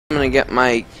I'm gonna get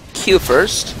my Q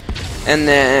first, and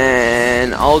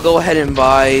then I'll go ahead and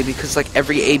buy, because like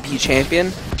every AP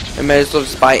champion, I might as well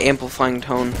just buy amplifying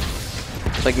tone.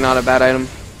 It's like not a bad item.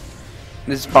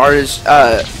 This bar is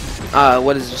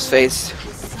what is his face?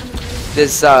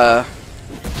 This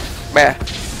forget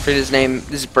his name.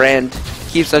 This brand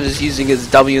keeps on just using his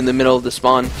W in the middle of the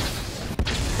spawn,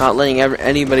 not letting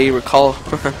anybody recall.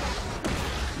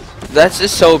 That's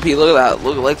just so OP. Look at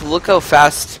that. Look how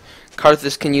fast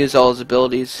Karthus can use all his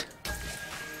abilities.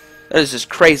 That is just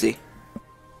crazy.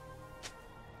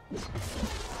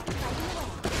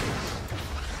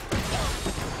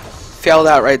 Failed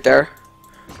out right there.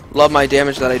 Love my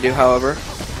damage that I do, however.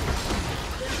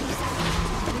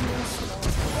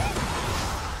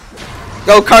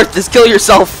 Go Karthus, kill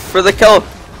yourself for the kill.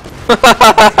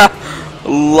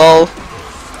 Lol.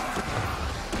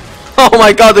 Oh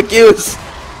my god, the Qs.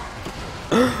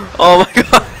 Oh my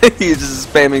god, he's just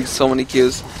spamming so many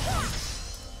Qs.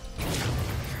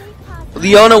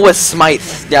 Leona with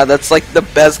Smite. Yeah, that's like the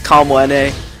best combo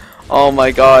NA. Oh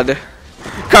my god.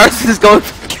 Karthus is going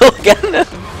for kill again.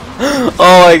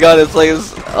 Oh my god, it's like,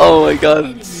 oh my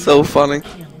god, it's so funny.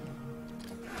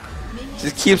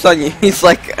 Just keeps on, he's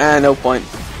like, no point.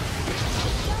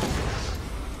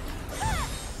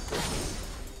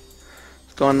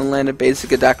 Go on and land a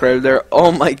basic attack right there.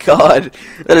 Oh my god,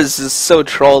 that is just so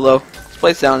troll though. Let's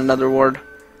place down another ward.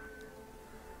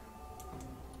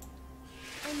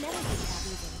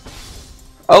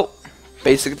 Oh,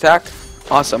 basic attack,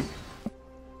 awesome.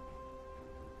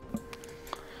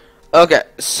 Okay,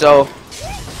 so,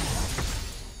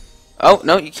 oh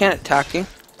no, you can't attack me.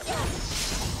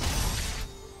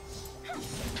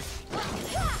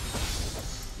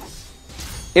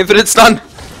 Infinite stun.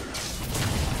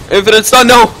 Infinite stun,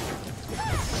 no!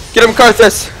 Get him,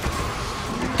 Karthus!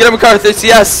 Get him, Karthus,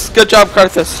 yes! Good job,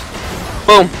 Karthus.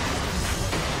 Boom.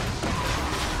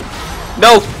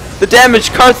 No! The damage,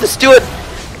 Karthus, do it!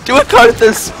 Do it,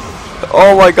 Karthus!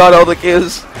 Oh my god, all the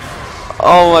kills.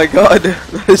 Oh my god,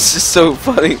 that is just so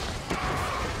funny.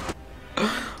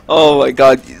 Oh my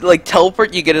god, like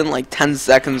teleport you get in like 10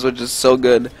 seconds, which is so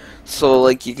good. So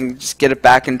like you can just get it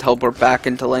back and teleport back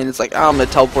into lane. It's like, oh, I'm gonna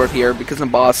teleport here because I'm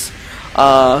boss.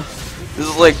 This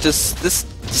is like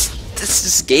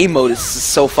this game mode is just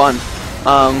so fun.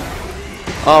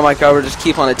 Oh my god, we're just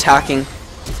keep on attacking.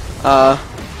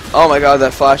 Oh my god,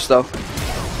 that flash though.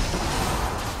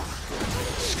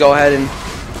 Just go ahead and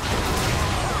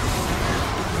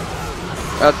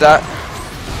got that.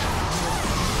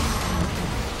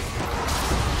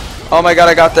 Oh my god,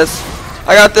 I got this.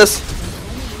 I got this.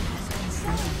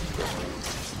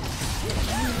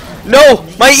 No!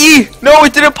 My E! No,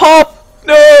 it didn't pop!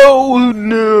 No!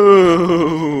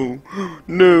 No!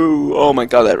 No! Oh my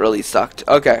god, that really sucked.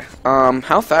 Okay,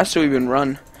 how fast do we even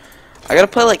run? I gotta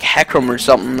play like Heckram or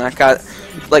something that got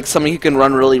like somebody who can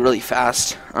run really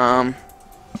fast.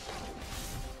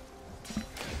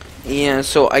 Yeah,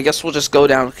 so I guess we'll just go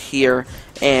down here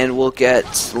and we'll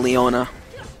get Leona.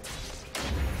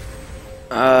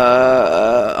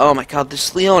 Oh my god,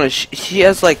 this Leona, she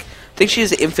has like, I think she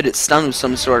has an infinite stun of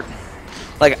some sort.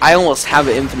 Like, I almost have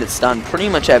an infinite stun. Pretty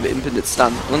much have an infinite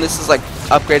stun. When this is like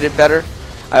upgraded better,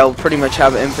 I'll pretty much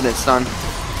have an infinite stun.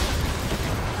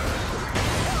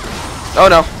 Oh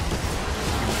no.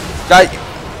 Got.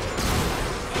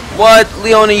 What?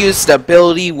 Leona used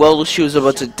ability while she was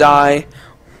about to die.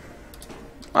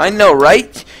 I know,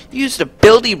 right? You used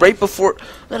ability right before.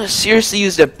 Leona seriously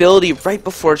used ability right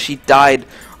before she died.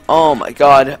 Oh my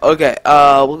god. Okay,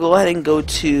 we'll go ahead and go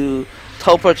to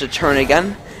teleport to turn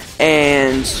again.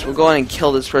 And we'll go ahead and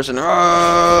kill this person. Oh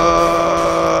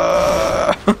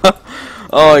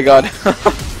my god.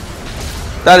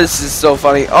 That is just so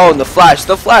funny. Oh, and the flash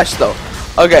though.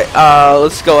 Okay,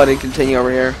 let's go ahead and continue over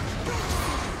here.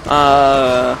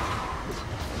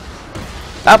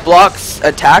 That blocks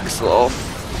attacks though.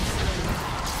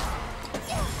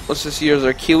 Let's just use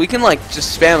our Q. We can like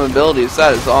just spam abilities.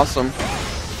 That is awesome.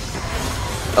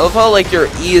 I love how like your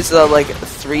E is like a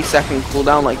 3-second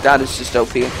cooldown. Like that is just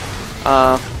OP.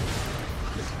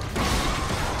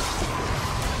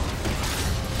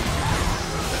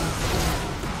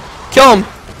 Kill him!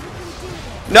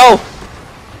 No!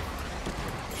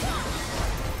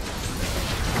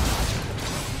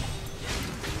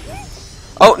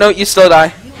 Oh no, you still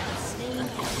die.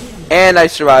 And I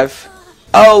survive.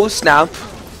 Oh snap.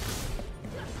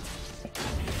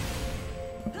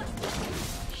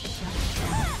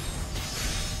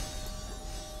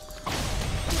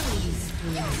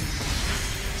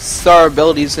 Star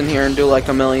abilities in here and do like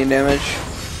 1,000,000 damage.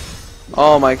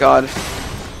 Oh my god.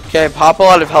 Okay, pop a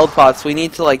lot of health pots. We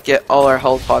need to like get all our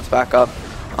health pots back up.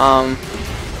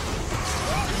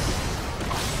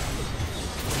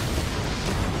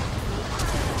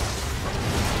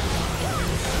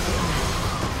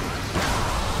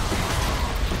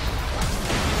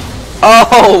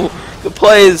 Oh, good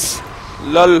plays.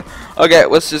 Lol. Okay,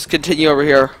 let's just continue over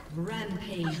here.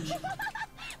 Rampage.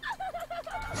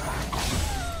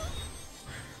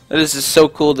 That is just so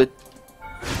cool to.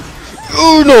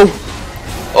 Oh no!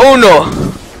 Oh no!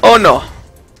 Oh no!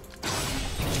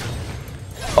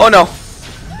 Oh no!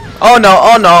 Oh no!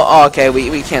 Oh no! Oh, okay,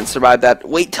 we can't survive that.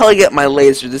 Wait till I get my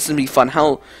laser. This is gonna be fun.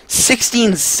 How?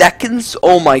 16 seconds?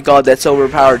 Oh my god, that's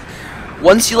overpowered.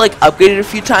 Once you like upgrade it a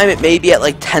few times, it may be at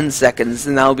like 10 seconds,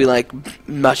 and that'll be like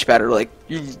much better. Like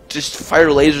you just fire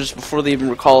lasers before they even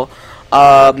recall.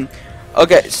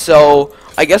 Okay, so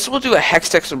I guess we'll do a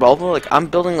Hextech revolver. Like I'm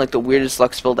building like the weirdest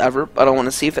Lux build ever, but I want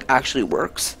to see if it actually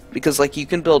works because like you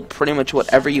can build pretty much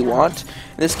whatever you want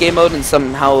in this game mode, and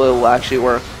somehow it will actually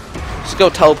work. Just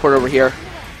go teleport over here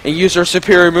and use our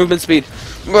superior movement speed.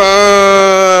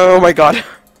 Oh my god!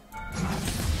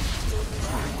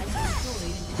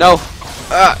 No.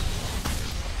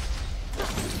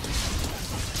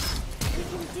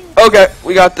 Okay,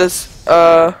 we got this.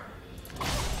 Oh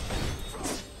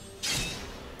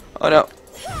no.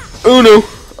 Oh no.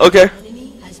 Okay.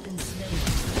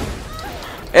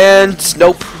 And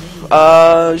nope.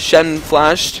 Shen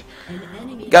flashed.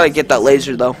 Gotta get that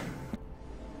laser though.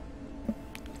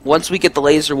 Once we get the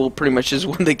laser, we'll pretty much just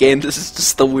win the game. This is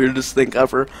just the weirdest thing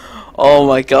ever. Oh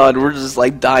my god, we're just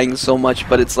like dying so much,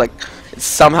 but it's like it's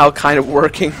somehow kind of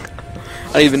working.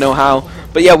 I don't even know how.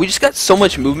 But yeah, we just got so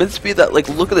much movement speed that like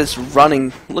look at this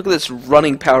running. Look at this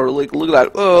running power. Like look at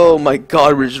that. Oh my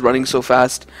god, we're just running so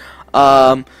fast.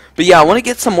 But yeah, I want to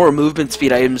get some more movement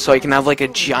speed items so I can have like a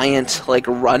giant like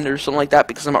run or something like that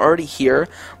because I'm already here.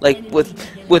 Like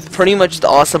with pretty much the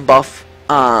awesome buff,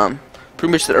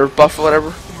 pretty much the earth buff or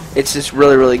whatever. It's just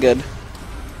really good.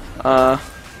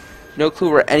 No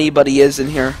clue where anybody is in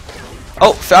here.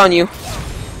 Oh, found you.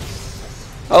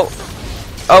 Oh.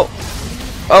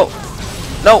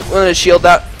 No, we're gonna shield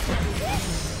that.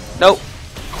 Nope.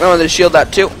 We're gonna shield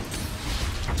that too.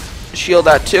 Shield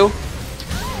that too.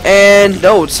 And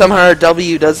no, somehow our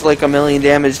W does like 1,000,000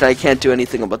 damage and I can't do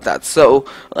anything about that. So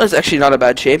that's actually not a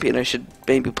bad champion. I should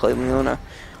maybe play Leona.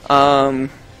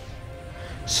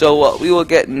 So what we will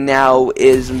get now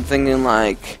is I'm thinking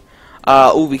like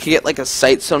oh, we could get like a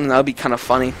sight zone and that would be kind of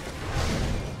funny.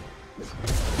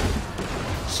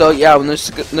 So yeah, I'm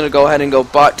just gonna go ahead and go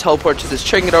bot teleport to this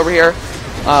trinket over here.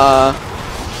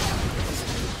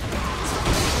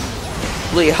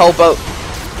 Really help out.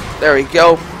 There we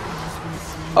go.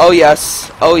 Oh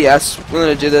yes, we're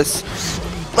gonna do this.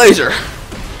 Laser.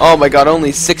 Oh my god,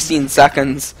 only 16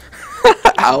 seconds.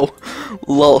 Ow.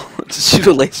 Lol. Just shoot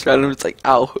a laser at him. It's like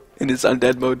ow in his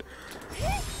undead mode.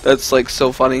 That's like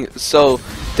so funny. So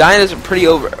Diana is a pretty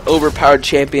overpowered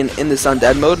champion in this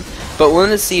undead mode, but we're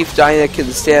gonna see if Diana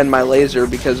can stand my laser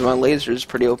because my laser is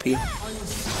pretty OP.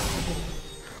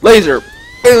 Laser.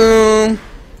 Boom.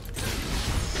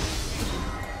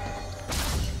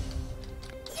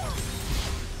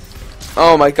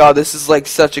 Oh my god, this is like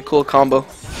such a cool combo.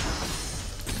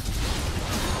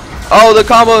 Oh, the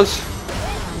combos.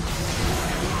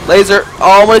 Laser.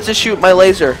 Oh, I wanted to shoot my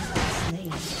laser.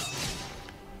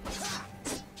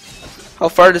 How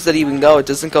far does that even go? It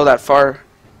doesn't go that far.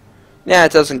 Yeah,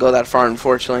 it doesn't go that far,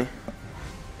 unfortunately.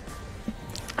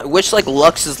 I wish like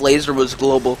Lux's laser was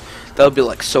global. That would be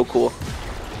like so cool.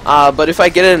 But if I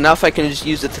get it enough, I can just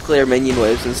use it to clear minion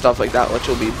waves and stuff like that, which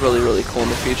will be really cool in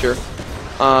the future.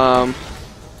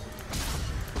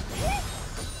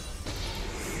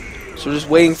 So we're just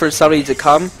waiting for somebody to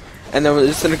come, and then we're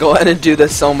just gonna go ahead and do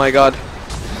this. Oh my god.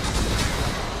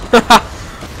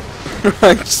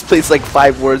 I just placed like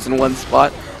 5 words in one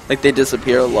spot. Like they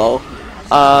disappear, lol.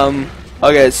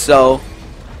 Okay, so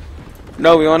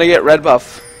no, we wanna get red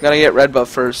buff. Gotta get red buff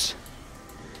first.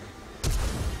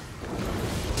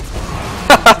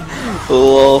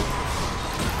 Lol.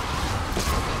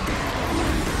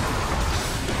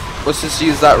 Let's just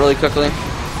use that really quickly.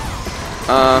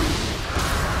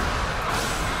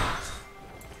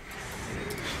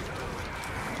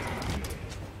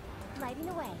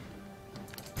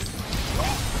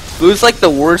 Blue's like the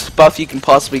worst buff you can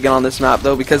possibly get on this map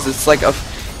though, because it's like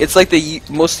the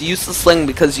most useless thing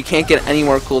because you can't get any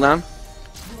more cooldown.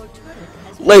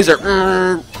 Laser.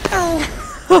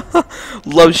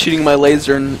 Love shooting my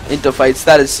laser into fights.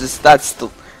 That is just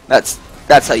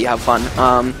that's how you have fun.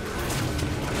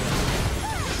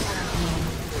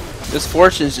 This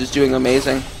Fortune's just doing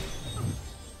amazing.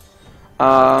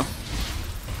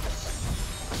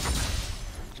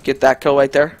 Get that kill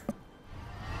right there.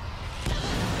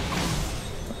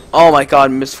 Oh my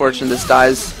god, Misfortune, this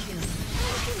dies.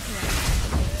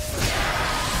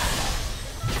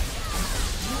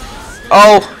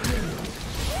 Oh!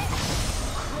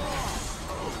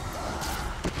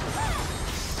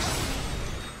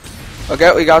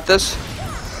 Okay, we got this.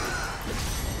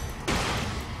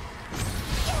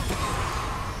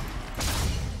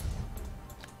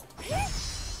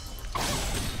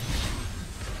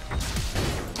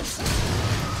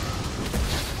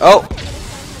 Oh.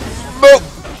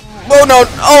 Oh no.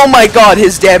 Oh my god,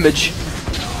 his damage.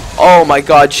 Oh my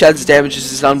god, Shed's damage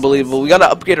is unbelievable. We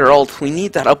gotta upgrade our ult. We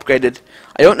need that upgraded.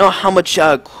 I don't know how much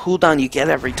cooldown you get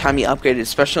every time you upgrade it,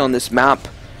 especially on this map.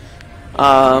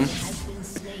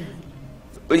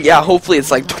 But yeah, hopefully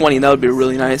it's like 20. That would be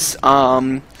really nice.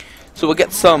 So we'll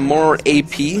get some more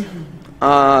AP,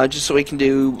 just so we can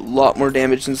do a lot more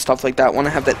damage and stuff like that. Want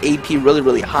to have that AP really,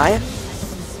 really high.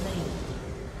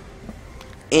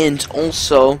 And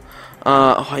also,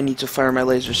 oh, I need to fire my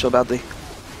laser so badly.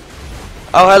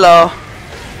 Oh, hello.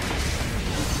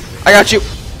 I got you.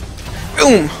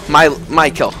 Boom. My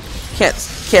kill.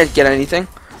 Can't get anything.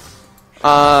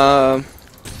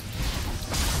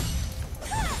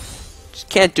 Just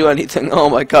can't do anything. Oh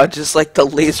my god, just like the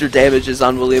laser damage is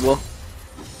unbelievable.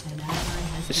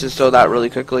 Let's just throw that really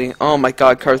quickly. Oh my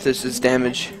god, Karthus's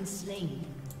damage.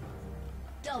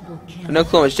 No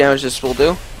clue how much damage this will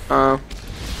do.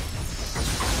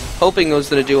 Hoping it was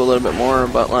gonna do a little bit more,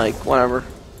 but like whatever.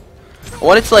 I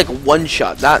want it to like one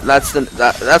shot. That's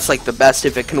like the best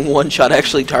if it can one shot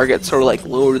actually targets or like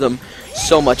lower them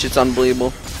so much. It's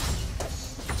unbelievable.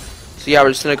 So yeah, we're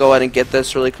just gonna go ahead and get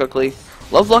this really quickly.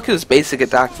 Love Luck is basic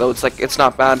attack though. It's like it's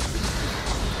not bad.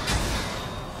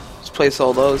 Let's place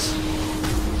all those.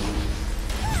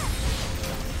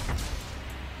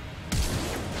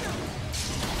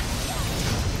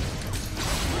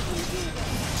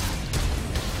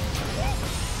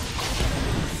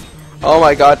 Oh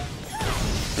my god.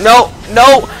 No,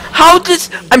 no! How does...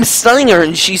 I'm stunning her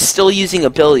and she's still using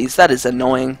abilities. That is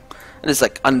annoying. That is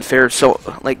like unfair, so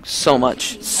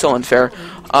much. So unfair.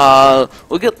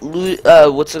 We'll get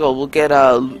what's it called? We'll get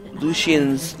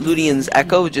Ludian's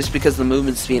Echo just because the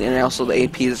movement speed and also the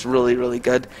AP is really, really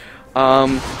good.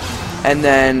 And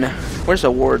then where's a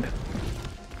ward?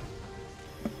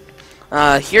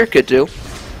 Here could do.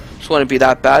 Just wouldn't be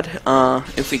that bad.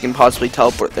 If we can possibly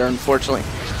teleport there, unfortunately.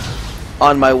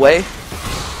 On my way.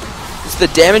 The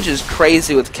damage is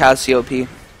crazy with Cassiope.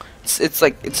 It's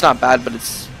like it's not bad, but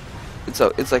it's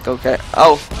like okay.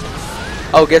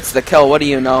 Oh, gets the kill. What do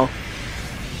you know?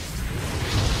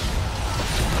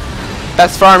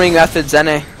 Best farming method,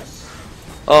 Zene.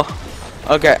 Oh,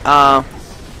 okay.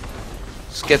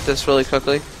 Let's get this really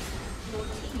quickly.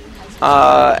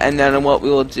 And then what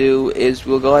we will do is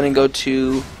we'll go ahead and go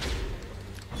to.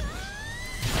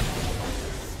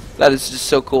 That is just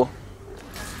so cool.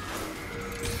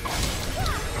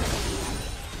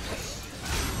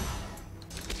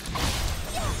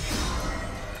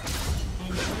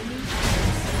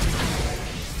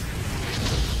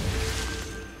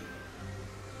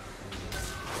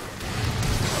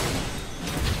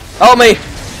 Help me!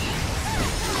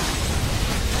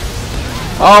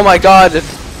 Oh my god,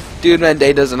 Dude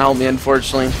Mende doesn't help me,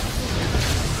 unfortunately.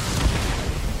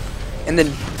 And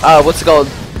then, what's it called?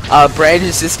 Brand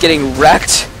is just getting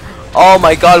wrecked. Oh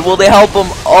my god, will they help him?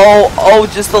 Oh,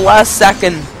 just the last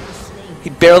second.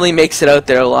 He barely makes it out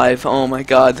there alive. Oh my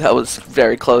god, that was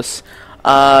very close.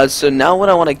 So now what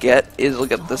I want to get is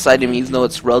look at this item, even though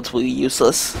it's relatively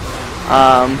useless.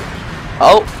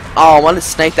 Oh, I want to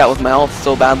snipe that with my ult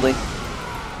so badly.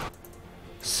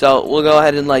 So we'll go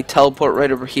ahead and like teleport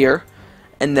right over here,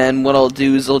 and then what I'll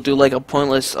do is I'll do like a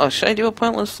pointless. Oh, should I do a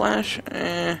pointless flash?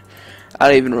 I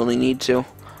don't even really need to.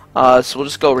 So we'll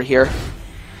just go over here,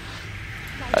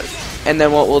 and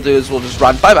then what we'll do is we'll just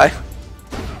run. Bye bye.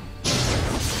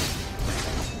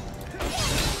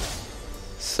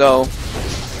 So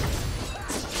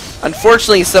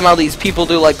unfortunately, somehow these people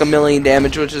do like 1,000,000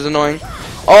 damage, which is annoying.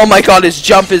 Oh my god, his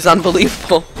jump is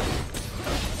unbelievable.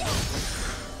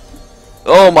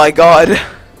 Oh my god.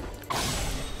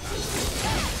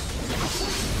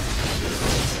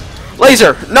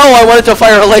 Laser! No, I wanted to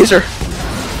fire a laser.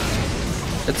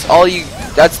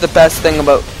 That's the best thing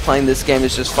about playing this game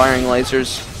is just firing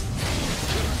lasers.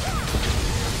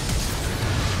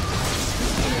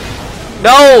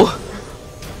 No!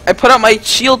 I put out my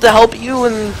shield to help you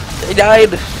and I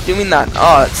died doing that.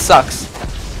 Oh, it sucks.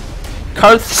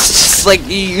 Karth's just like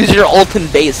you use your ult in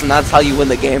base and that's how you win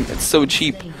the game. It's so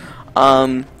cheap.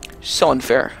 So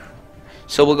unfair.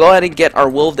 So we'll go ahead and get our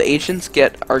Will of the Ancients,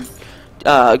 get our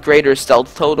greater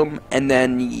stealth totem, and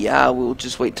then yeah, we'll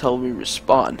just wait till we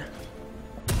respawn.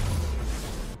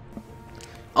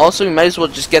 Also, we might as well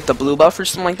just get the blue buff or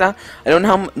something like that. I don't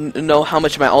know how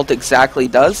much my ult exactly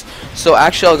does, so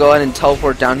actually I'll go ahead and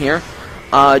teleport down here.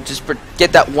 Just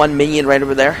get that one minion right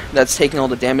over there that's taking all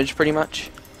the damage pretty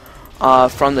much.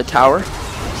 from the tower.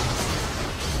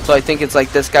 So I think it's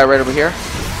like this guy right over here.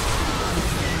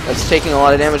 That's taking a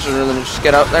lot of damage, and then just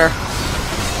get out there.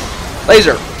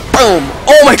 Laser. Boom.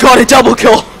 Oh my god, a double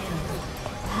kill.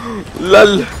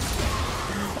 Lol.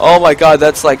 Oh my god,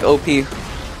 that's like OP.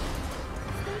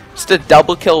 Just a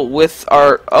double kill with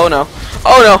our... Oh no.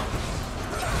 Oh no.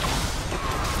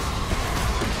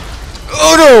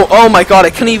 Oh no. Oh my god,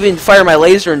 I couldn't even fire my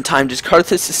laser in time. Just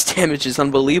Karthus' damage is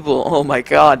unbelievable. Oh my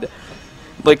god.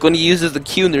 Like when he uses the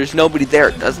Q and there's nobody there,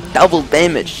 it does double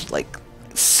damage. Like,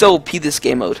 so OP this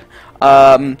game mode.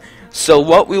 So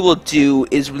what we will do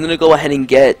is we're gonna go ahead and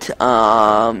get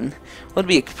would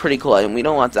be a pretty cool item. We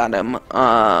don't want that item.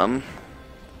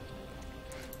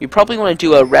 You probably want to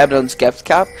do a Rabadon's Gift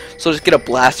Cap. So just get a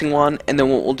blasting one, and then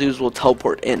what we'll do is we'll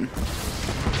teleport in.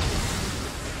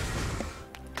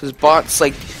 Because bots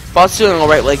doing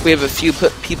alright. Like we have a few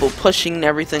people pushing and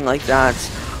everything like that.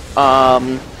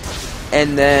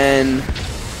 And then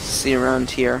see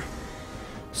around here.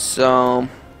 So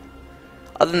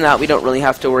other than that, we don't really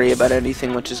have to worry about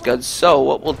anything, which is good. So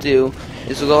what we'll do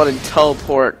is we'll go ahead and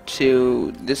teleport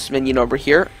to this minion over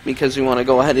here, because we want to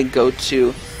go ahead and go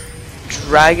to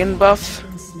Dragon Buff,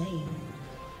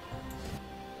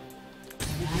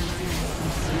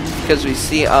 because we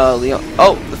see Leon.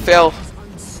 Oh, the fail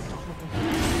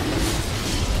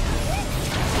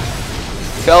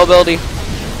ability.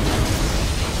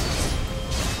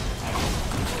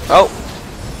 Oh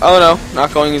no,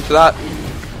 not going into that.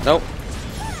 Nope.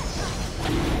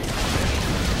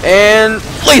 And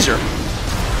laser.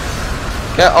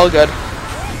 Okay, all good.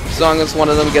 As long as one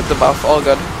of them get the buff, all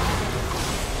good.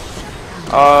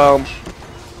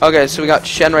 Okay, so we got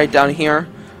Shen right down here.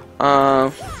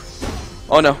 Oh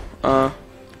no.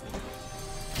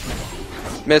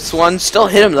 Missed one. Still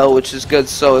hit him though, which is good.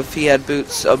 So if he had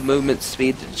boots of movement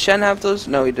speed, did Shen have those?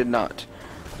 No, he did not.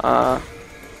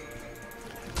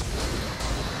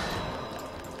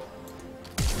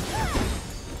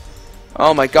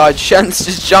 Oh my god, Shen's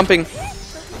just jumping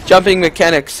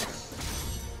mechanics.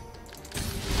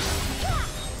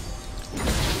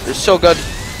 They're so good.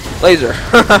 Laser.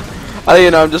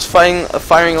 I'm just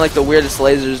firing like the weirdest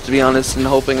lasers, to be honest, and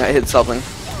hoping I hit something.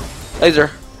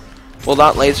 Laser. Well,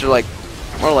 not laser, like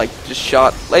more like just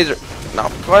shot. Laser. No,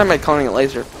 why am I calling it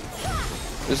laser?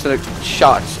 Just a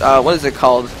shot. What is it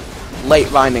called?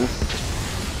 Light binding.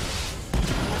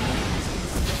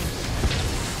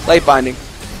 Light binding.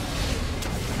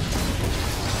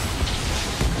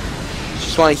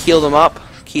 Just want to heal them up,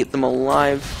 keep them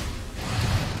alive.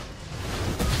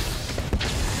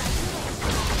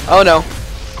 Oh no.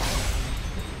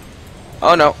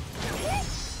 Oh no.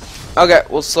 Okay,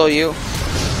 we'll slow you.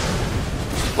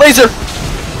 Laser!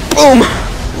 Boom!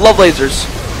 Love lasers.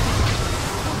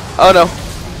 Oh no.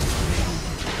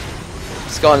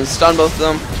 Let's go ahead and stun both of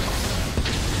them.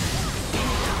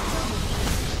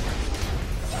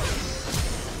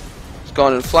 Let's go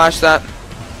ahead and flash that.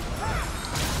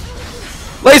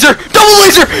 Laser! Double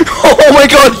laser! Oh my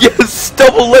god, yes!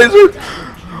 Double laser!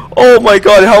 Oh my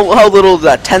god, how little is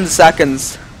that? 10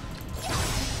 seconds.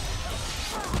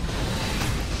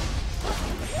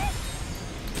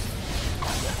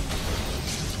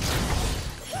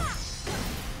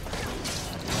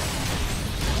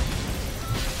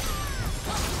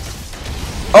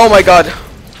 Oh my god.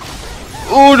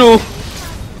 Oh no.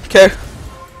 Okay.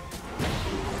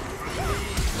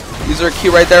 Use our key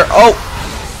right there.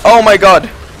 Oh my god.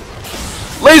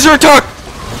 Laser attack!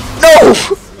 No!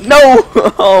 No!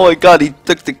 Oh my god, he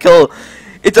took the kill.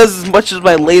 It does as much as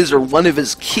my laser, one of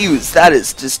his Qs. That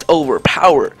is just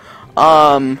overpowered.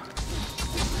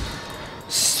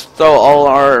 So all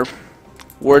our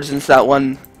wards into that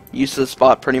one useless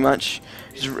spot pretty much.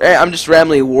 I'm just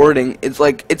randomly warding. It's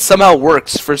like, it somehow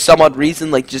works for some odd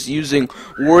reason, like just using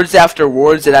wards after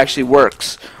wards, it actually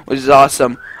works, which is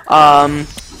awesome.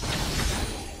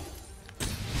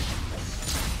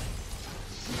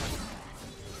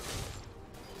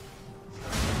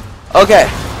 Okay.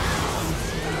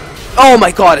 Oh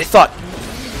my god, I thought.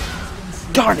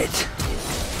 Darn it.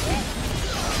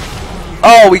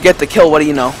 Oh, we get the kill, what do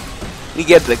you know? We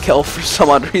get the kill for some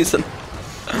odd reason.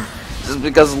 Just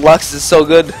because Lux is so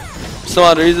good. For some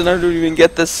odd reason, I don't even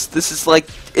get this. This is like,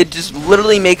 it just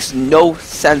literally makes no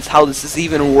sense how this is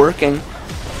even working.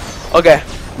 Okay.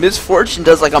 Misfortune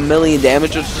does like 1,000,000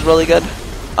 damage, which is really good. You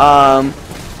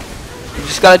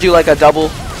just gotta do like a double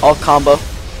all combo.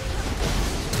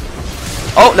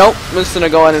 Oh, no. I'm just gonna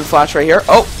go in and flash right here.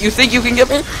 Oh, you think you can get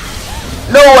me?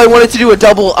 No, I wanted to do a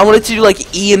double. I wanted to do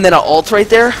like E and then an ult right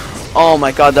there. Oh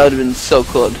my god, that would have been so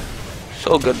good.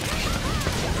 So good.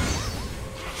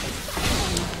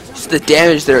 Just the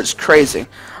damage there is crazy.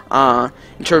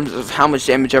 in terms of how much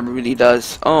damage everybody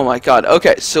does. Oh my god.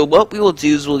 Okay, so what we will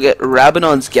do is we'll get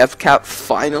Rabadon's gift cap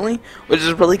finally, which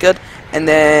is really good. And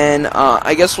then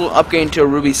I guess we'll upgrade into a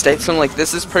ruby stick. So like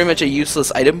this is pretty much a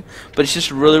useless item, but it's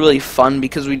just really fun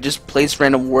because we just place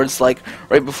random wards like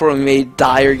right before we may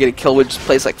die or get a kill. We just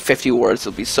place like 50 wards.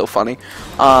 It'll be so funny.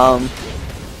 Yeah,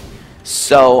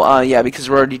 because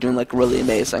we're already doing like really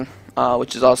amazing,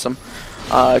 which is awesome.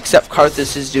 Except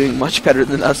Karthus is doing much better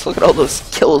than us. Look at all those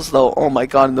kills though. Oh my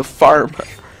god, in the farm.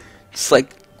 It's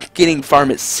like getting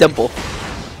farm is simple.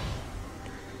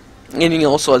 And he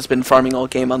also has been farming all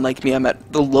game, unlike me. I'm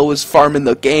at the lowest farm in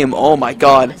the game. Oh my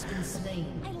god.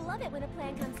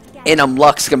 And I'm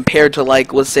Lux compared to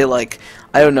like, let's say like,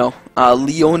 I don't know,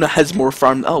 Leona has more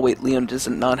farm. Oh wait, Leona does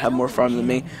not have more farm than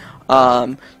me.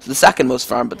 So the second most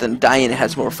farm, but then Diana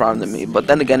has more farm than me. But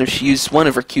then again, if she used one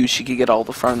of her Qs, she could get all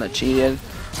the farm that she did.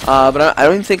 But I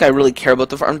don't even think I really care about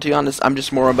the farm, to be honest. I'm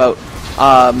just more about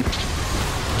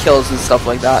kills and stuff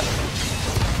like that.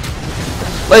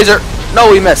 Laser! No,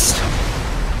 we missed.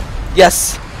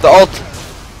 Yes, the ult.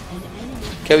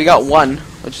 Okay, we got one,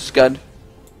 which is good.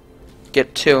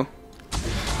 Get two.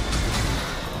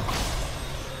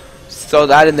 Throw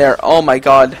that in there. Oh my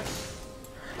god.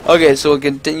 Okay, so we'll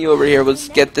continue over here. Let's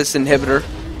get this inhibitor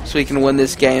so we can win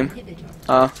this game.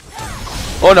 Oh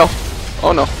no.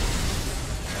 Oh no.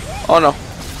 Oh no.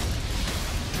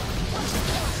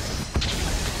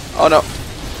 Oh no.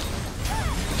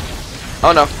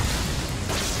 Oh no.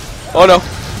 Oh no.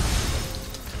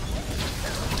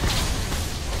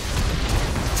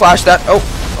 Flash that. Oh.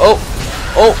 Oh.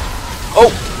 Oh. Oh.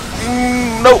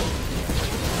 No.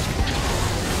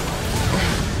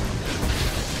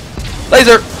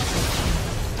 Laser.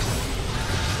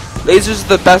 Laser's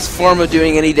the best form of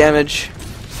doing any damage.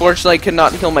 Fortunately, I could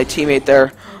not heal my teammate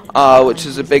there, which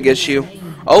is a big issue.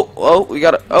 Oh, we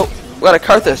got a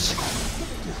Karthus.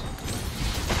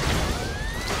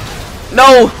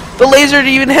 No, the laser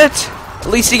didn't even hit. At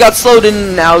least he got slowed in,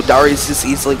 and now Darius just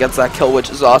easily gets that kill,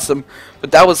 which is awesome.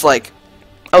 But that was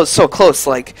so close.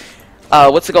 Like,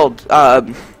 what's it called?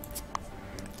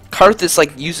 Karthus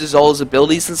like uses all his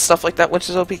abilities and stuff like that, which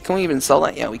is OP. Can we even sell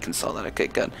that? Yeah, we can sell that. Okay,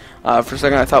 good. For a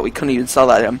second I thought we couldn't even sell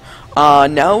that to him.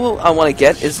 Now what I want to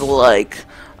get is like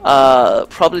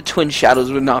probably Twin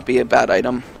Shadows would not be a bad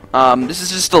item. This is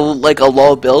just like a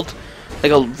low build,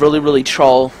 like a really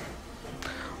troll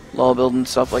low build and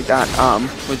stuff like that,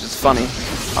 which is funny.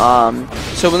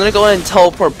 So we're gonna go ahead and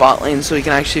teleport bot lane so we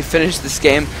can actually finish this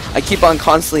game. I keep on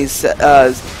constantly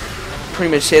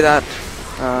pretty much say that.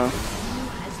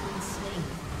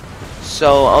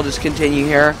 So I'll just continue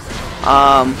here.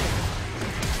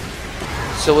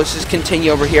 So let's just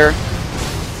continue over here.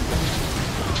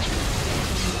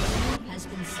 Has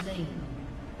been slain.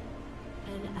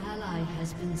 An ally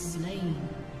has been slain.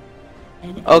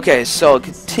 Okay, so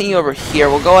continue over here.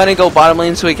 We'll go ahead and go bottom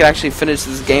lane so we can actually finish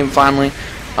this game finally.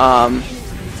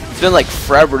 It's been like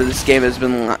forever this game has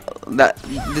been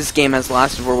this game has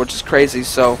lasted for, which is crazy.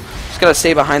 So just gotta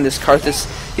stay behind this Karthus.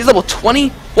 He's level 20.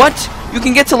 What? You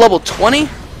can get to level 20?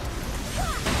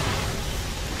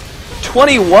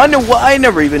 21? What? I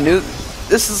never even knew.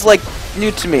 This is like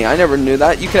new to me. I never knew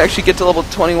that. You can actually get to level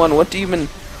 21. What do you even,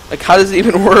 like, how does it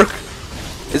even work?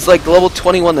 Is like level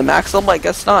 21 the max level? I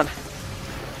guess not.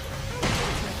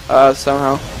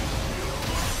 Somehow.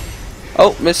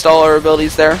 Oh, missed all our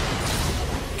abilities there.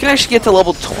 You can actually get to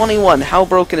level 21. How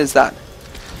broken is that?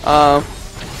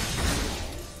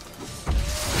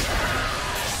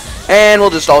 And we'll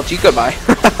just ult you. Goodbye.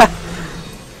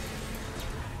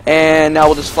 And now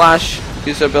we'll just flash.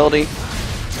 Use the ability.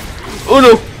 Oh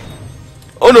no!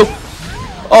 Oh no!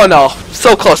 Oh no!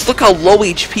 So close. Look how low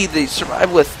HP they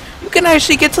survive with. You can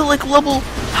actually get to like level.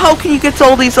 How can you get to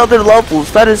all these other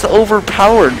levels? That is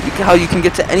overpowered. How you can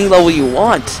get to any level you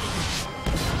want.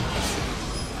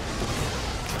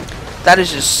 That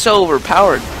is just so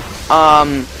overpowered.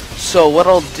 So what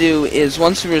I'll do is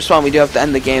once we respawn, we do have to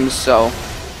end the game. So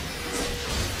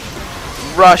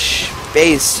rush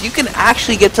base. You can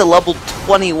actually get to level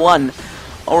 21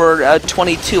 or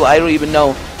 22. I don't even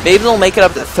know. Maybe they'll make it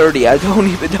up to 30. I don't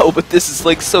even know. But this is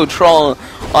like so troll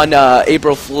on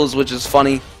April Fools, which is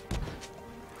funny.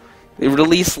 They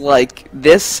release like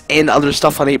this and other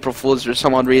stuff on April Fools for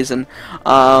some odd reason,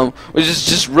 which is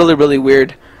just really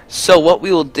weird. So what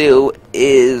we will do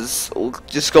is we'll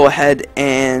just go ahead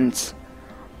and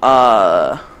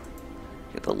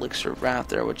get the Elixir of Wrath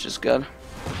there, which is good.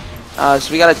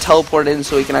 So we gotta teleport in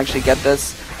so we can actually get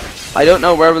this. I don't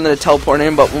know where we're gonna teleport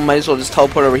in, but we might as well just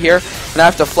teleport over here. And I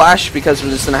have to flash because we're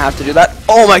just gonna have to do that.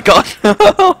 Oh my god!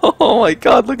 Oh my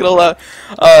god! Look at all that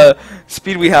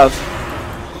speed we have.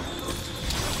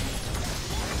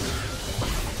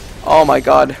 Oh my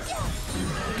god.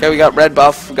 Okay, we got red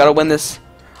buff. We gotta win this.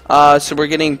 So we're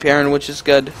getting Baron, which is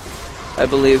good, I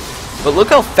believe. But look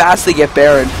how fast they get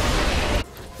Baron.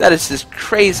 That is just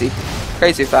crazy.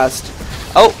 Crazy fast.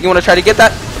 Oh, you want to try to get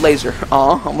that? Laser.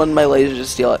 Aw, I wanted my laser to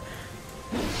steal it.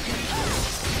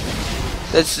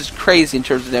 That's just crazy in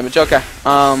terms of damage. Okay,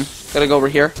 gotta go over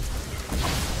here.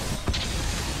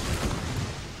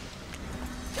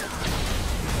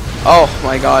 Oh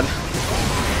my god.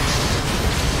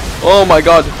 Oh my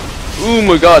god. Oh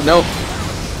my god, no.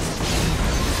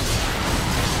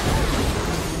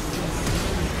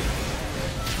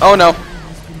 Oh no.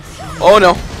 Oh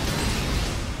no.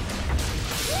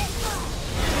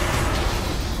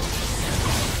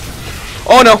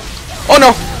 Oh no. Oh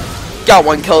no. Got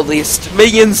one kill at least.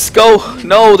 Minions, go.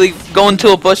 No, they go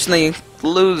into a bush and they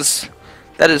lose.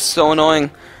 That is so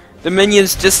annoying. The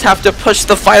minions just have to push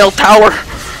the final tower.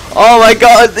 Oh my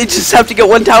god, they just have to get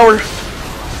one tower.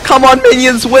 Come on,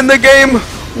 minions, win the game.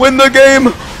 Win the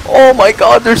game. Oh my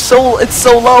god, it's so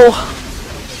low.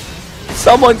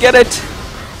 Someone get it.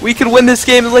 We can win this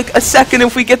game in like a second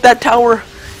if we get that tower.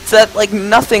 It's at like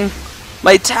nothing.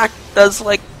 My attack does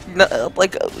like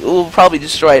we'll probably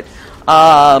destroy it.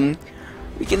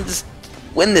 We can just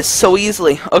win this so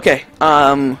easily. Okay.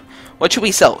 What should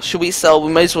we sell? Should we sell?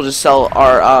 We might as well just sell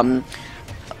our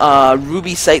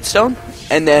ruby sightstone,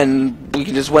 and then we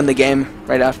can just win the game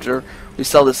right after we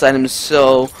sell this item.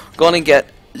 So go on and get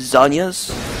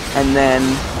Zanya's, and then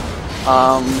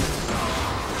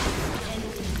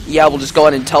yeah, we'll just go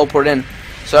ahead and teleport in.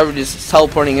 So everybody's just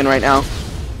teleporting in right now.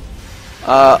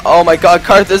 Oh my god,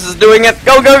 Karthus is doing it!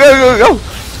 Go, go, go, go, go!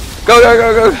 Go, go,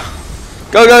 go, go!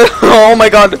 Go, go! Oh my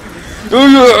god!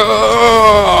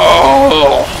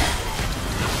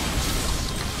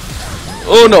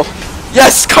 Oh no!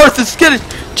 Yes, Karthus, get it!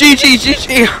 GG,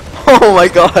 GG! Oh my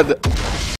god!